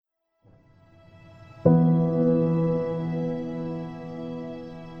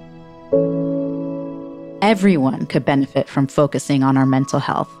Everyone could benefit from focusing on our mental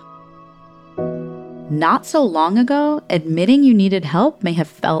health. Not so long ago, admitting you needed help may have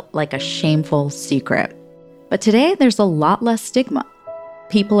felt like a shameful secret. But today, there's a lot less stigma.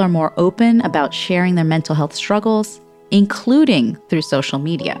 People are more open about sharing their mental health struggles, including through social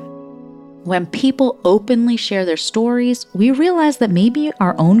media. When people openly share their stories, we realize that maybe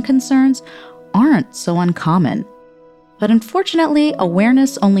our own concerns aren't so uncommon. But unfortunately,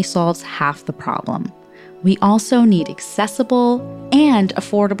 awareness only solves half the problem. We also need accessible and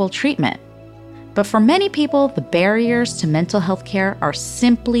affordable treatment. But for many people, the barriers to mental health care are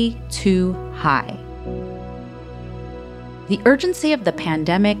simply too high. The urgency of the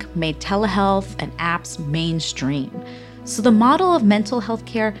pandemic made telehealth and apps mainstream, so the model of mental health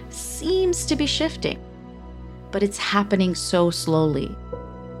care seems to be shifting. But it's happening so slowly.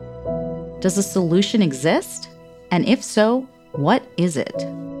 Does a solution exist? And if so, what is it?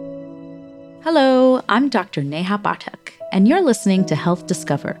 Hello, I'm Dr. Neha Pathak, and you're listening to Health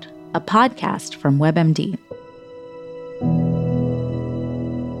Discovered, a podcast from WebMD.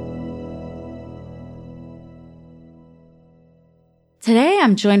 Today,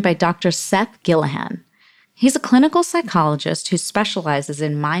 I'm joined by Dr. Seth Gillihan. He's a clinical psychologist who specializes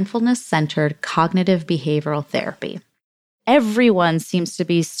in mindfulness-centered cognitive behavioral therapy. Everyone seems to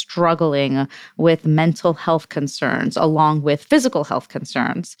be struggling with mental health concerns along with physical health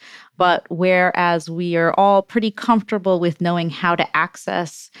concerns. But whereas we are all pretty comfortable with knowing how to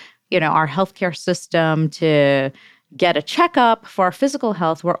access, our healthcare system to get a checkup for our physical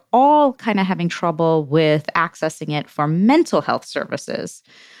health, we're all kind of having trouble with accessing it for mental health services.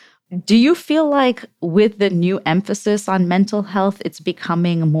 Do you feel like with the new emphasis on mental health, it's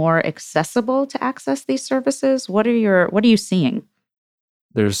becoming more accessible to access these services? What are you seeing?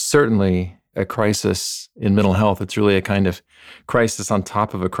 There's certainly a crisis in mental health. It's really a kind of crisis on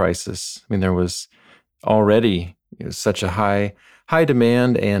top of a crisis. I mean, there was already such a high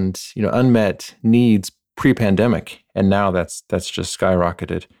demand and unmet needs pre-pandemic, and now that's just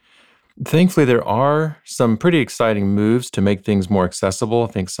skyrocketed. Thankfully, there are some pretty exciting moves to make things more accessible. I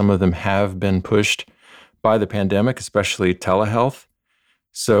think some of them have been pushed by the pandemic, especially telehealth.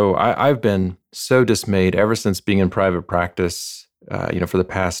 So I've been so dismayed ever since being in private practice, for the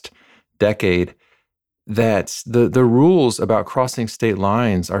past decade, that the rules about crossing state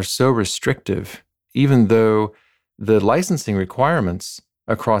lines are so restrictive, even though the licensing requirements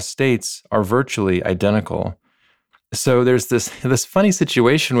across states are virtually identical. So there's this funny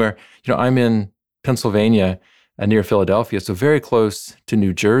situation where, I'm in Pennsylvania near Philadelphia, so very close to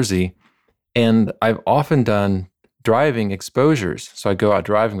New Jersey, and I've often done driving exposures. So I go out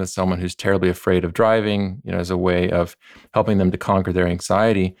driving with someone who's terribly afraid of driving, as a way of helping them to conquer their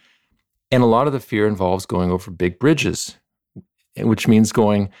anxiety. And a lot of the fear involves going over big bridges, which means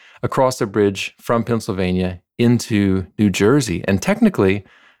going across a bridge from Pennsylvania into New Jersey. And technically,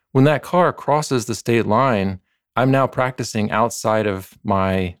 when that car crosses the state line, I'm now practicing outside of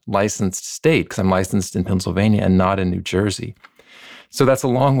my licensed state because I'm licensed in Pennsylvania and not in New Jersey. So that's a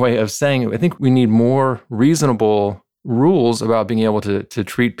long way of saying I think we need more reasonable rules about being able to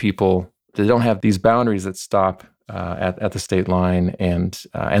treat people that don't have these boundaries that stop at the state line. And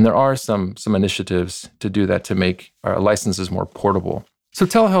there are some initiatives to do that to make our licenses more portable. So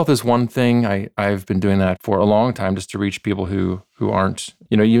telehealth is one thing. I've been doing that for a long time just to reach people who aren't,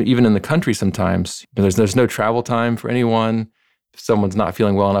 even in the country sometimes. There's no travel time for anyone. If someone's not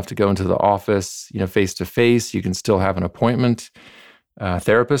feeling well enough to go into the office, face to face, you can still have an appointment.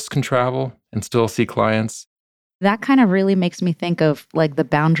 Therapists can travel and still see clients. That kind of really makes me think of like the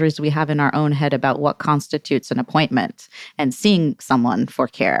boundaries we have in our own head about what constitutes an appointment and seeing someone for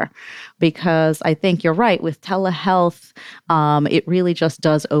care. Because I think you're right, with telehealth, it really just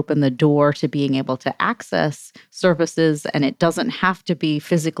does open the door to being able to access services, and it doesn't have to be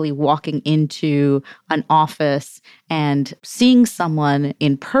physically walking into an office and seeing someone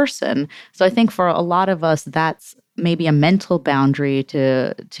in person. So I think for a lot of us, that's maybe a mental boundary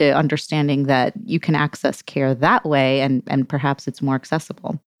to understanding that you can access care that way and perhaps it's more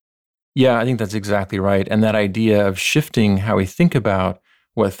accessible. Yeah, I think that's exactly right. And that idea of shifting how we think about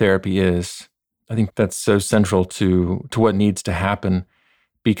what therapy is, I think that's so central to what needs to happen,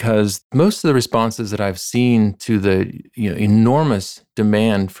 because most of the responses that I've seen to the enormous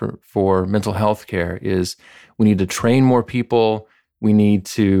demand for mental health care is we need to train more people, we need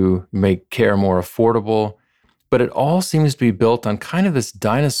to make care more affordable. But it all seems to be built on kind of this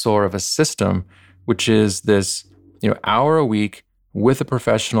dinosaur of a system, which is this, hour a week with a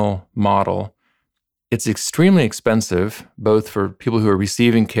professional model. It's extremely expensive, both for people who are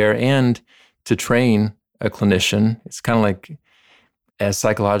receiving care and to train a clinician. It's kind of like, as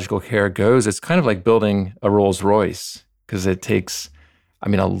psychological care goes, it's kind of like building a Rolls Royce, because it takes, a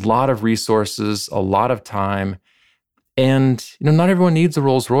lot of resources, a lot of time. And, not everyone needs a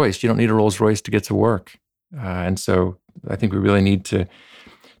Rolls Royce. You don't need a Rolls Royce to get to work. And so I think we really need to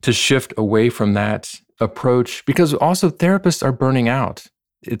shift away from that approach, because also therapists are burning out.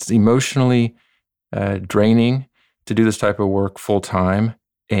 It's emotionally draining to do this type of work full time.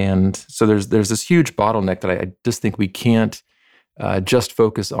 And so there's this huge bottleneck that I just think we can't just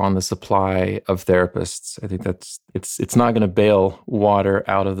focus on the supply of therapists. I think it's not going to bail water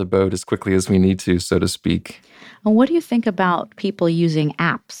out of the boat as quickly as we need to, so to speak. And what do you think about people using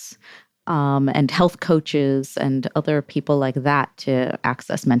apps and health coaches and other people like that to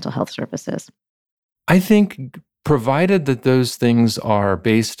access mental health services? I think provided that those things are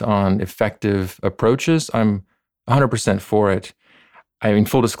based on effective approaches, I'm 100% for it.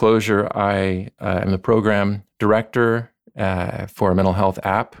 Full disclosure, I am the program director for a mental health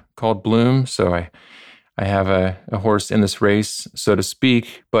app called Bloom. So I have a horse in this race, so to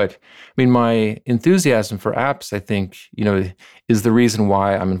speak. But my enthusiasm for apps, I think, is the reason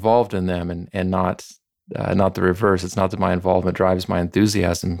why I'm involved in them, and not the reverse. It's not that my involvement drives my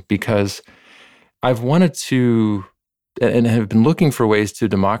enthusiasm, because I've wanted to and have been looking for ways to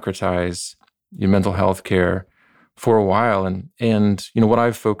democratize mental health care for a while. And what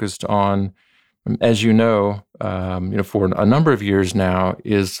I've focused on, as for a number of years now,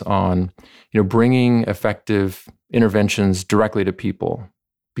 is on, bringing effective interventions directly to people,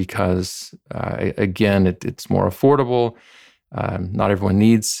 because, again, it's more affordable. Not everyone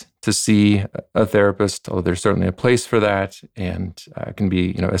needs to see a therapist, although there's certainly a place for that, and it can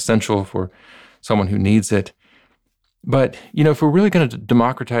be, essential for someone who needs it. But, if we're really going to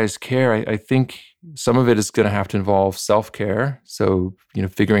democratize care, I think some of it is going to have to involve self-care. So,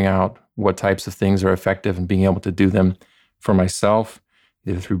 figuring out what types of things are effective and being able to do them for myself,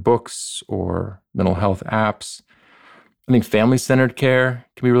 either through books or mental health apps. I think family-centered care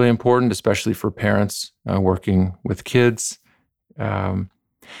can be really important, especially for parents working with kids. And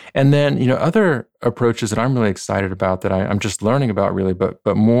then, other approaches that I'm really excited about, that I'm just learning about really, but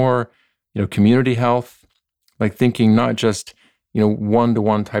more, community health, like thinking not just,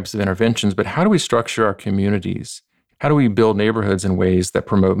 one-to-one types of interventions, but how do we structure our communities? How do we build neighborhoods in ways that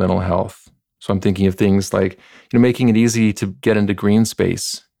promote mental health? So I'm thinking of things like, making it easy to get into green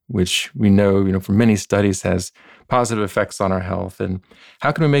space, which we know, from many studies has positive effects on our health. And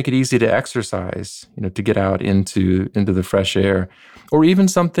how can we make it easy to exercise, to get out into the fresh air? Or even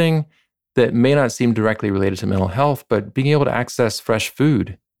something that may not seem directly related to mental health, but being able to access fresh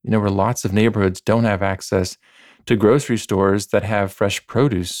food, where lots of neighborhoods don't have access to grocery stores that have fresh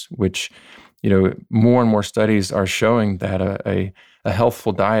produce, which, more and more studies are showing that a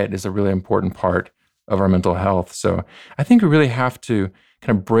healthful diet is a really important part of our mental health. So I think we really have to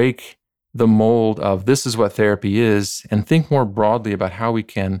kind of break the mold of this is what therapy is, and think more broadly about how we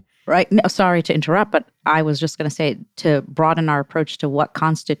can. Right. No, sorry to interrupt, but I was just going to say, to broaden our approach to what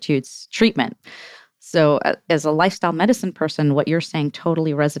constitutes treatment. So as a lifestyle medicine person, what you're saying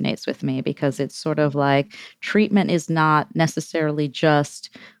totally resonates with me, because it's sort of like treatment is not necessarily just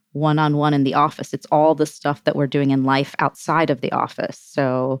one-on-one in the office. It's all the stuff that we're doing in life outside of the office.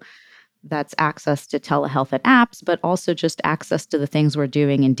 So that's access to telehealth and apps, but also just access to the things we're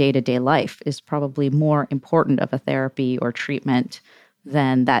doing in day-to-day life is probably more important of a therapy or treatment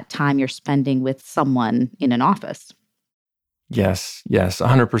than that time you're spending with someone in an office. Yes,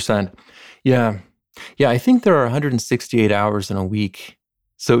 100%. Yeah, I think there are 168 hours in a week.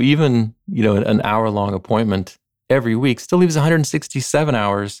 So even, an hour-long appointment every week still leaves 167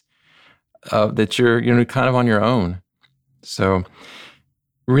 hours that you're kind of on your own. So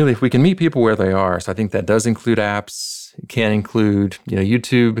really, if we can meet people where they are, so I think that does include apps. It can include,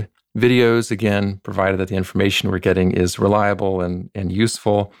 YouTube videos, again, provided that the information we're getting is reliable and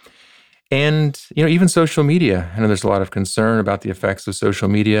useful. And, even social media. I know there's a lot of concern about the effects of social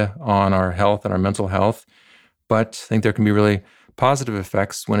media on our health and our mental health, but I think there can be really positive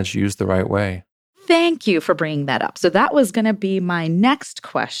effects when it's used the right way. Thank you for bringing that up. So that was going to be my next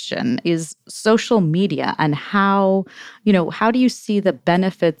question, is social media, and how do you see the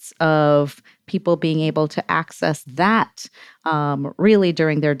benefits of people being able to access that really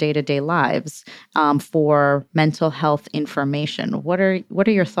during their day-to-day lives for mental health information? What are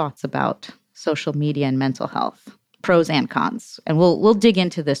your thoughts about social media and mental health, pros and cons? And we'll dig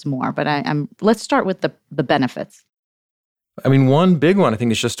into this more, but let's start with the benefits. One big one I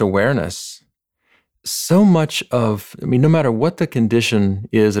think is just awareness. So much of, no matter what the condition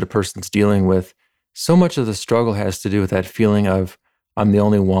is that a person's dealing with, so much of the struggle has to do with that feeling of, I'm the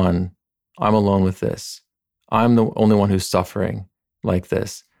only one. I'm alone with this. I'm the only one who's suffering like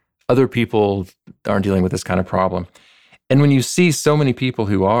this. Other people aren't dealing with this kind of problem. And when you see so many people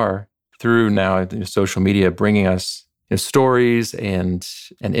who are, through now social media, bringing us stories and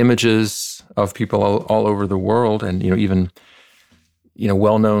images of people all over the world, and even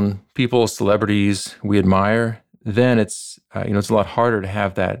well-known people, celebrities we admire, then it's it's a lot harder to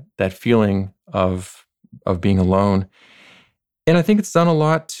have that feeling of being alone. And I think it's done a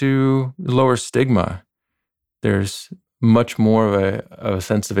lot to lower stigma. There's much more of a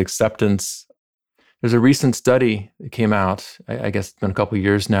sense of acceptance. There's a recent study that came out, I guess it's been a couple of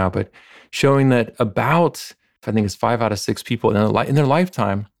years now, but showing that about, I think it's 5 out of 6 people in their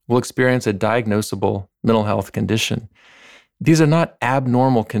lifetime will experience a diagnosable mental health condition. These are not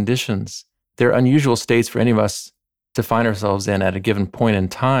abnormal conditions. They're unusual states for any of us to find ourselves in at a given point in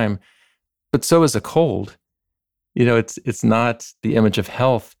time, but so is a cold. It's not the image of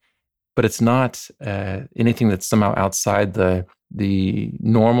health, but it's not anything that's somehow outside the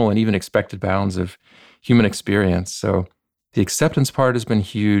normal and even expected bounds of human experience. So the acceptance part has been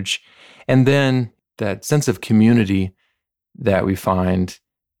huge. And then that sense of community that we find,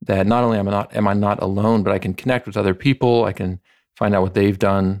 that not only am I not alone, but I can connect with other people. I can find out what they've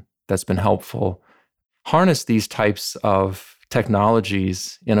done that's been helpful. Harness these types of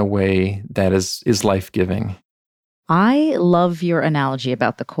technologies in a way that is life-giving. I love your analogy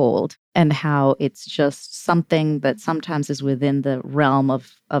about the cold and how it's just something that sometimes is within the realm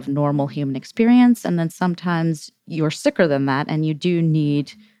of normal human experience. And then sometimes you're sicker than that and you do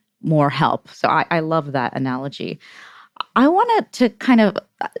need more help. So I love that analogy. I wanted to kind of,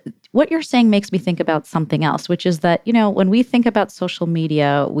 what you're saying makes me think about something else, which is that, when we think about social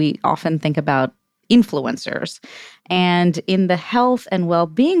media, we often think about influencers. And in the health and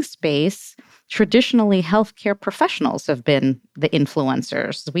well-being space, traditionally, healthcare professionals have been the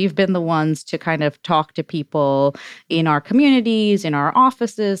influencers. We've been the ones to kind of talk to people in our communities, in our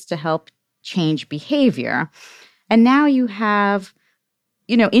offices, to help change behavior. And now you have,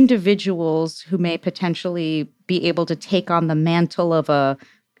 individuals who may potentially be able to take on the mantle of a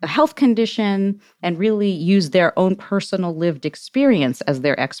health condition and really use their own personal lived experience as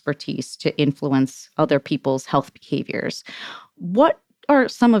their expertise to influence other people's health behaviors. What are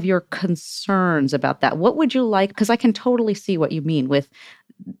some of your concerns about that? What would you like? Because I can totally see what you mean with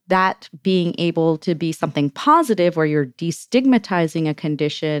that being able to be something positive where you're destigmatizing a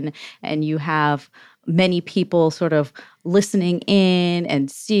condition and you have many people sort of listening in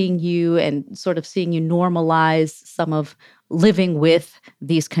and seeing you and sort of seeing you normalize some of living with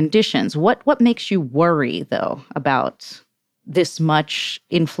these conditions. What makes you worry, though, about this much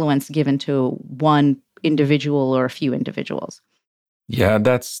influence given to one individual or a few individuals? Yeah,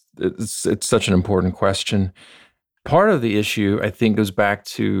 it's such an important question. Part of the issue, I think, goes back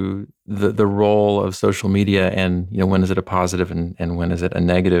to the role of social media and, when is it a positive and when is it a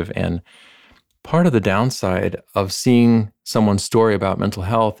negative? And part of the downside of seeing someone's story about mental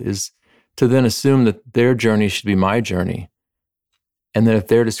health is to then assume that their journey should be my journey. And then if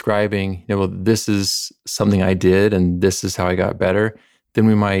they're describing, well, this is something I did and this is how I got better, then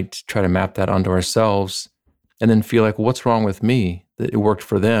we might try to map that onto ourselves and then feel like, well, what's wrong with me? That it worked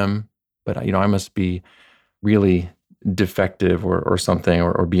for them, but I must be really defective or something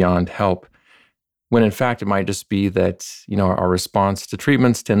or beyond help. When in fact, it might just be that, our response to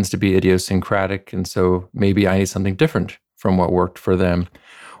treatments tends to be idiosyncratic. And so maybe I need something different from what worked for them.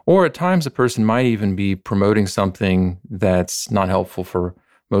 Or at times, a person might even be promoting something that's not helpful for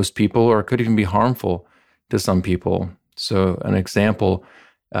most people, or it could even be harmful to some people. So an example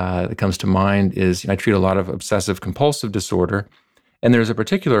that comes to mind is I treat a lot of obsessive compulsive disorder, and there's a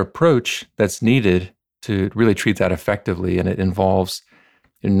particular approach that's needed to really treat that effectively, and it involves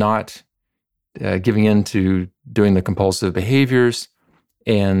not giving in to doing the compulsive behaviors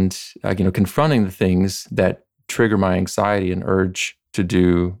and confronting the things that trigger my anxiety and urge to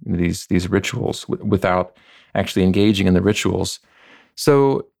do these rituals without actually engaging in the rituals.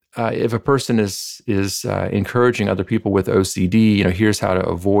 So if a person is encouraging other people with OCD, here's how to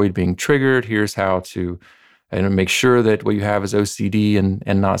avoid being triggered. Here's how to make sure that what you have is OCD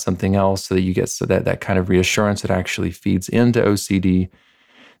and not something else, so that you get that kind of reassurance that actually feeds into OCD.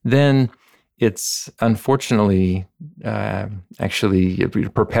 Then it's unfortunately actually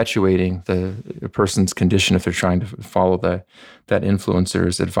perpetuating the person's condition if they're trying to follow that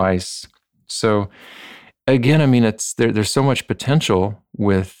influencer's advice. So again, there's so much potential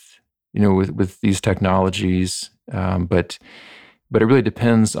with these technologies, but it really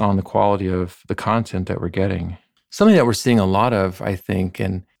depends on the quality of the content that we're getting. Something that we're seeing a lot of, I think,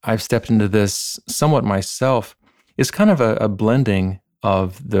 and I've stepped into this somewhat myself, is kind of a blending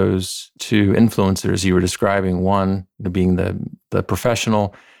of those two influencers you were describing, one being the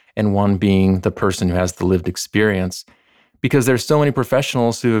professional and one being the person who has the lived experience. Because there's so many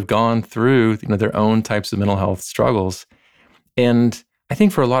professionals who have gone through their own types of mental health struggles. And I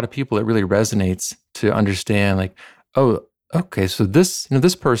think for a lot of people, it really resonates to understand like, oh, okay, so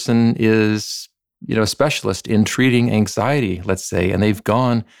this person is a specialist in treating anxiety, let's say, and they've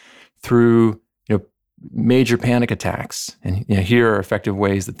gone through major panic attacks, and here are effective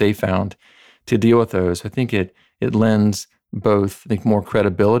ways that they found to deal with those. I think it lends both, I think, more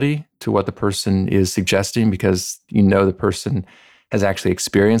credibility to what the person is suggesting, because the person has actually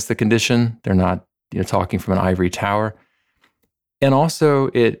experienced the condition. They're not talking from an ivory tower. And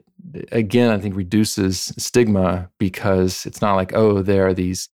also it, again, I think reduces stigma, because it's not like, oh, there are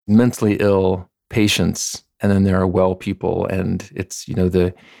these mentally ill patients and then there are well people, and it's,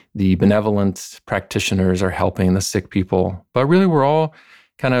 the benevolent practitioners are helping the sick people. But really, we're all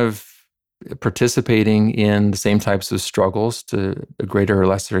kind of participating in the same types of struggles to a greater or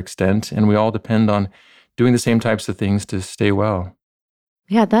lesser extent, and we all depend on doing the same types of things to stay well.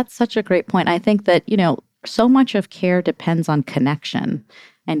 Yeah, that's such a great point. I think that, so much of care depends on connection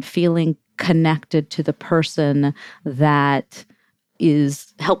and feeling connected to the person that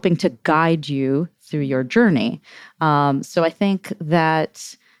is helping to guide you through your journey. So I think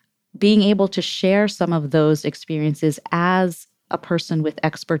that being able to share some of those experiences as a person with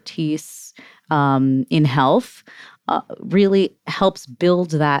expertise in health really helps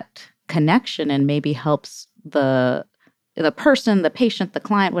build that connection, and maybe helps the person, the patient, the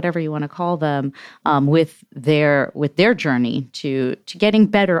client, whatever you want to call them, with their journey to getting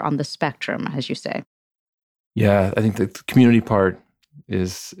better on the spectrum, as you say. Yeah, I think the community part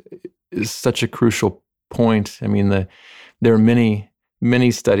is such a crucial point. I mean, there are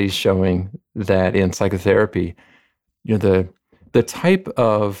many studies showing that in psychotherapy, the type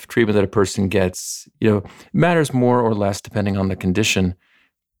of treatment that a person gets, matters more or less depending on the condition.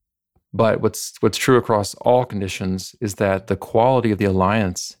 But what's true across all conditions is that the quality of the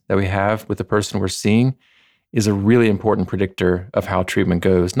alliance that we have with the person we're seeing is a really important predictor of how treatment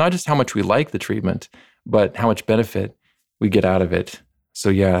goes. Not just how much we like the treatment, but how much benefit we get out of it. So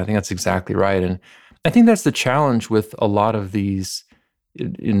yeah, I think that's exactly right. And I think that's the challenge with a lot of these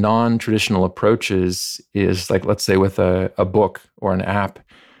non-traditional approaches is, like, let's say with a book or an app,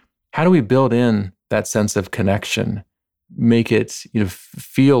 how do we build in that sense of connection? Make it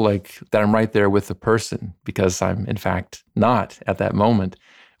feel like that I'm right there with the person, because I'm in fact not at that moment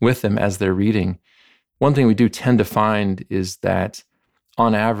with them as they're reading. One thing we do tend to find is that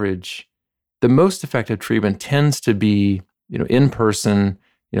on average, the most effective treatment tends to be in person,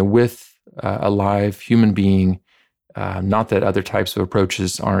 with a live human being. Not that other types of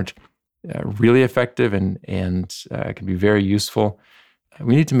approaches aren't really effective and can be very useful.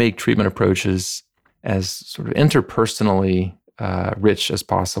 We need to make treatment approaches as sort of interpersonally rich as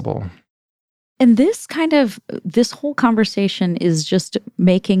possible. And this whole conversation is just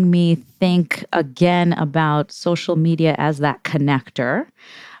making me think again about social media as that connector,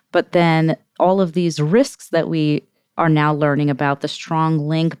 but then all of these risks that we are now learning about, the strong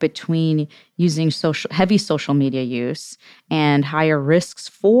link between using heavy social media use and higher risks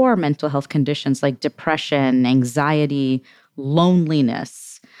for mental health conditions like depression, anxiety,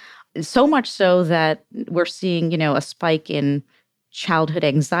 loneliness. So much so that we're seeing, a spike in childhood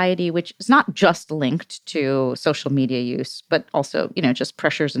anxiety, which is not just linked to social media use, but also, just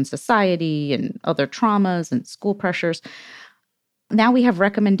pressures in society and other traumas and school pressures. Now we have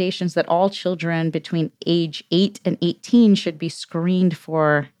recommendations that all children between age 8 and 18 should be screened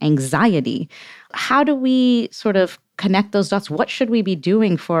for anxiety. How do we sort of connect those dots? What should we be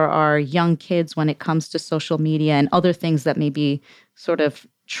doing for our young kids when it comes to social media and other things that may be sort of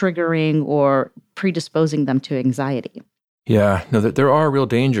triggering or predisposing them to anxiety? Yeah, no, there are real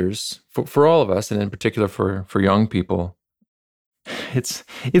dangers for all of us, and in particular for young people. It's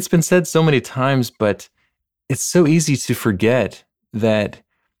been said so many times, but it's so easy to forget that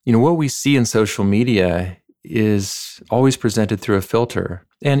what we see in social media is always presented through a filter.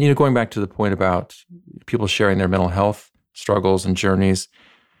 And going back to the point about people sharing their mental health struggles and journeys,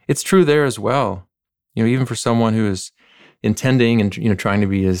 it's true there as well. Even for someone who is intending and trying to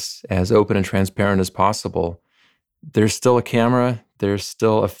be as open and transparent as possible, there's still a camera, there's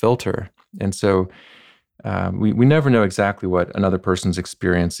still a filter. And so we never know exactly what another person's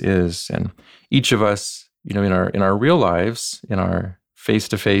experience is. And each of us, in our real lives, in our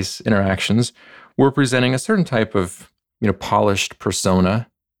face-to-face interactions, we're presenting a certain type of, polished persona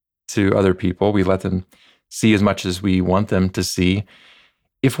to other people. We let them see as much as we want them to see.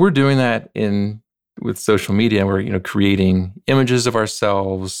 If we're doing that in with social media, and we're, creating images of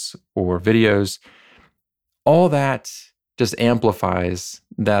ourselves or videos, all that just amplifies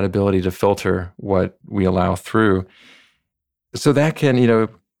that ability to filter what we allow through. So that can,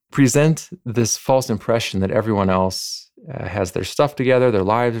 present this false impression that everyone else has their stuff together, their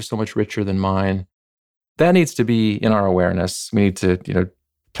lives are so much richer than mine. That needs to be in our awareness. We need to,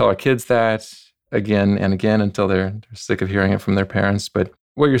 tell our kids that again and again until they're sick of hearing it from their parents. But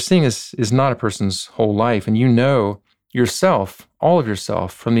what you're seeing is not a person's whole life. And you know yourself, all of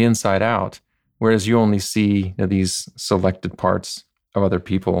yourself, from the inside out, whereas you only see these selected parts of other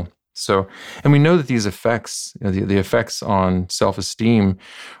people. So, and we know that these effects, the effects on self-esteem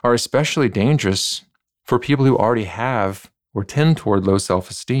are especially dangerous for people who already have or tend toward low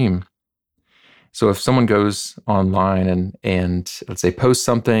self-esteem. So if someone goes online and let's say posts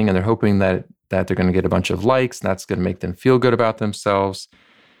something and they're hoping that they're going to get a bunch of likes and that's going to make them feel good about themselves,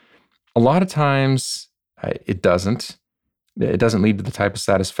 a lot of times it doesn't. It doesn't lead to the type of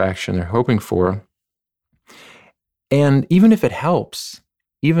satisfaction they're hoping for. And even if it helps,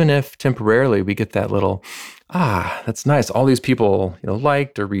 even if temporarily we get that little, that's nice. All these people,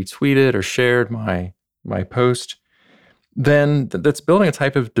 liked or retweeted or shared my post, then that's building a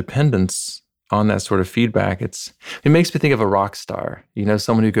type of dependence on that sort of feedback. It makes me think of a rock star,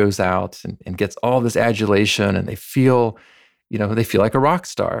 someone who goes out and gets all this adulation and they feel like a rock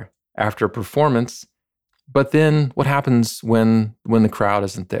star after a performance. But then what happens when the crowd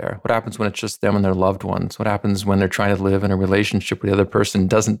isn't there? What happens when it's just them and their loved ones? What happens when they're trying to live in a relationship where the other person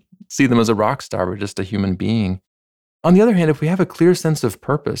doesn't see them as a rock star, but just a human being? On the other hand, if we have a clear sense of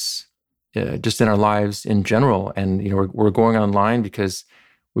purpose, just in our lives in general, and we're going online because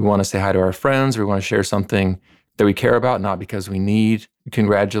we want to say hi to our friends, or we want to share something that we care about, not because we need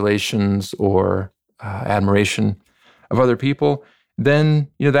congratulations or admiration of other people, then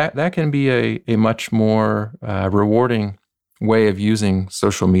that can be a much more rewarding way of using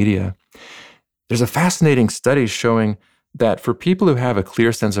social media. There's a fascinating study showing that for people who have a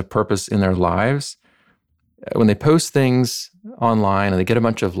clear sense of purpose in their lives, when they post things online and they get a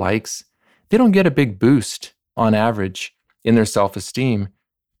bunch of likes, they don't get a big boost on average in their self-esteem,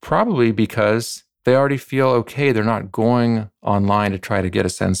 probably because they already feel okay. They're not going online to try to get a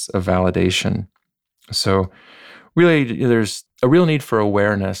sense of validation. So really, there's a real need for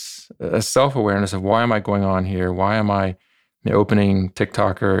awareness, a self-awareness of why am I going on here? Why am I opening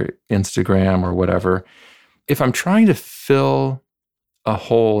TikTok or Instagram or whatever? If I'm trying to fill a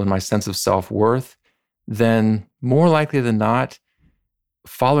hole in my sense of self-worth, then more likely than not,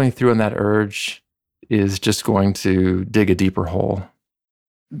 following through on that urge is just going to dig a deeper hole.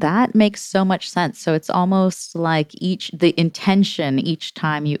 That makes so much sense. So it's almost like the intention each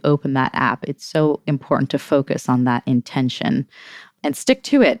time you open that app, it's so important to focus on that intention and stick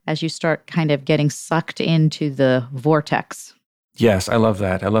to it as you start kind of getting sucked into the vortex. Yes, I love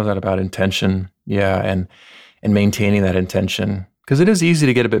that. I love that about intention. Yeah, and maintaining that intention, because it is easy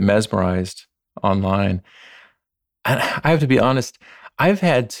to get a bit mesmerized online. And I have to be honest, I'm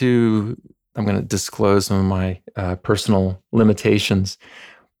going to disclose some of my personal limitations.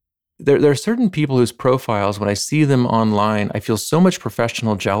 There are certain people whose profiles, when I see them online, I feel so much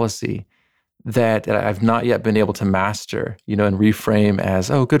professional jealousy that I've not yet been able to master, and reframe as,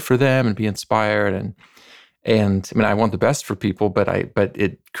 oh, good for them, and be inspired. And I mean, I want the best for people, but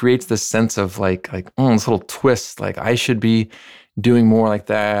it creates this sense of like this little twist, like I should be doing more like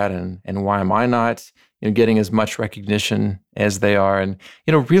that, and why am I not, getting as much recognition as they are, and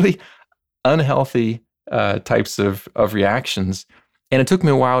really unhealthy types of reactions. And it took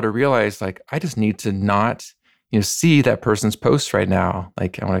me a while to realize, like, I just need to not, see that person's post right now.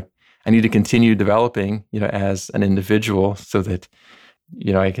 Like, I need to continue developing, as an individual, so that,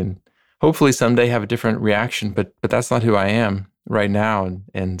 I can hopefully someday have a different reaction. But that's not who I am right now.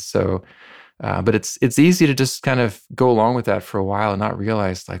 And so, but it's easy to just kind of go along with that for a while and not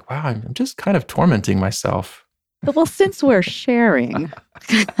realize, like, wow, I'm just kind of tormenting myself. Well, since we're sharing,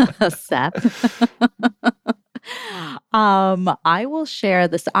 Seth. I will share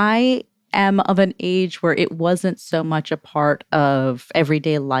this. I am of an age where it wasn't so much a part of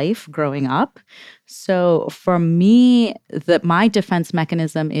everyday life growing up. So for me, my defense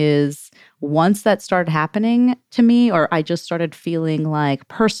mechanism is once that started happening to me, or I just started feeling like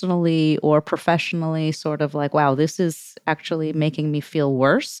personally or professionally sort of like, wow, this is actually making me feel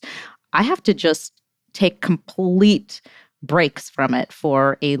worse, I have to just take complete breaks from it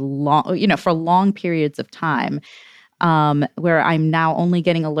for for long periods of time. where I'm now only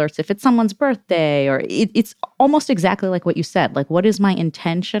getting alerts if it's someone's birthday, or it's almost exactly like what you said. Like, what is my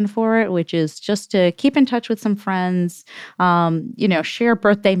intention for it? Which is just to keep in touch with some friends, share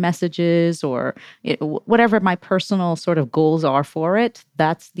birthday messages, or whatever my personal sort of goals are for it.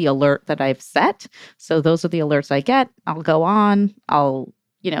 That's the alert that I've set. So those are the alerts I get. I'll go on, I'll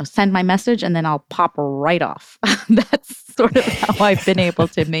send my message, and then I'll pop right off. That's sort of how I've been able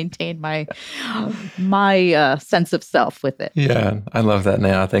to maintain my sense of self with it. Yeah, I love that,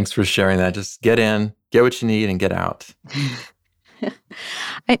 Neha. Thanks for sharing that. Just get in, get what you need, and get out.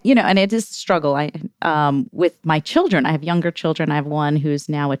 And it is a struggle. With my children, I have younger children. I have one who's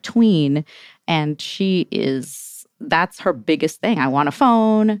now a tween, and that's her biggest thing. I want a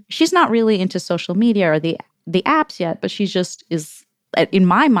phone. She's not really into social media or the apps yet, but she just is. In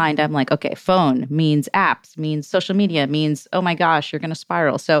my mind, I'm like, okay, phone means apps, means social media, means, oh my gosh, you're going to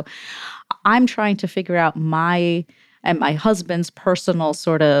spiral. So I'm trying to figure out my and my husband's personal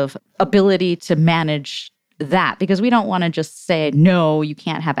sort of ability to manage that, because we don't want to just say, no, you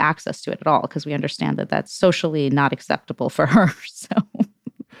can't have access to it at all, because we understand that that's socially not acceptable for her. So,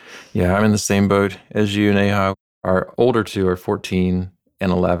 yeah, I'm in the same boat as you, Neha. Our older two are 14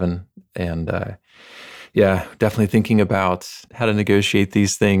 and 11. And definitely thinking about how to negotiate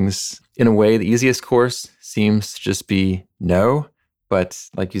these things in a way. The easiest course seems to just be no. But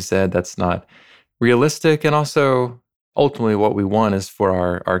like you said, that's not realistic. And also, ultimately, what we want is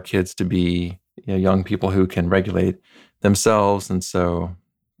for our kids to be young people who can regulate themselves. And so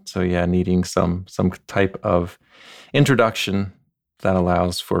needing some type of introduction that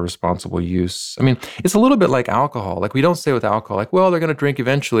allows for responsible use. I mean, it's a little bit like alcohol. Like, we don't say with alcohol, like, well, they're going to drink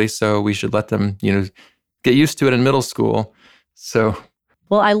eventually, so we should let them, get used to it in middle school. So,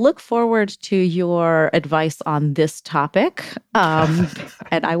 well, I look forward to your advice on this topic, and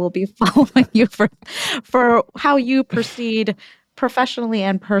I will be following you for how you proceed professionally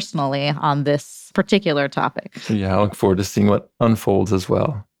and personally on this particular topic. Yeah, I look forward to seeing what unfolds as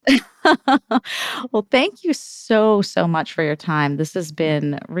well. Well, thank you so much for your time. This has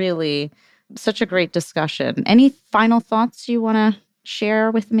been really such a great discussion. Any final thoughts you want to share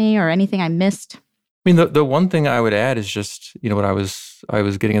with me, or anything I missed? I mean, the one thing I would add is just, what I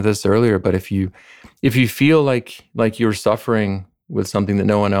was getting at this earlier, but if you feel like you're suffering with something that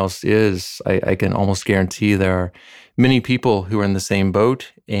no one else is, I can almost guarantee there are many people who are in the same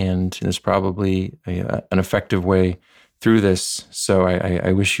boat, and there's probably an effective way through this. So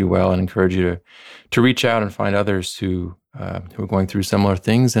I wish you well and encourage you to reach out and find others who are going through similar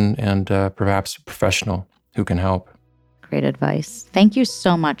things, and perhaps a professional who can help. Great advice. Thank you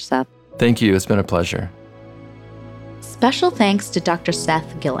so much, Seth. Thank you. It's been a pleasure. Special thanks to Dr. Seth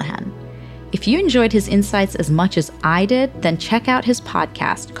Gillahan. If you enjoyed his insights as much as I did, then check out his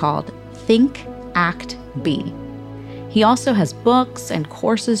podcast called Think, Act, Be. He also has books and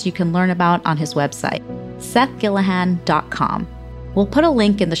courses you can learn about on his website, SethGillahan.com. We'll put a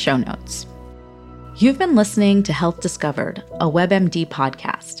link in the show notes. You've been listening to Health Discovered, a WebMD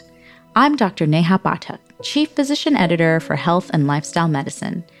podcast. I'm Dr. Neha Pathak, Chief Physician Editor for Health and Lifestyle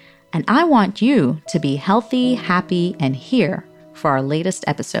Medicine, and I want you to be healthy, happy, and here for our latest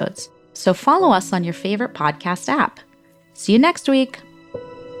episodes. So follow us on your favorite podcast app. See you next week.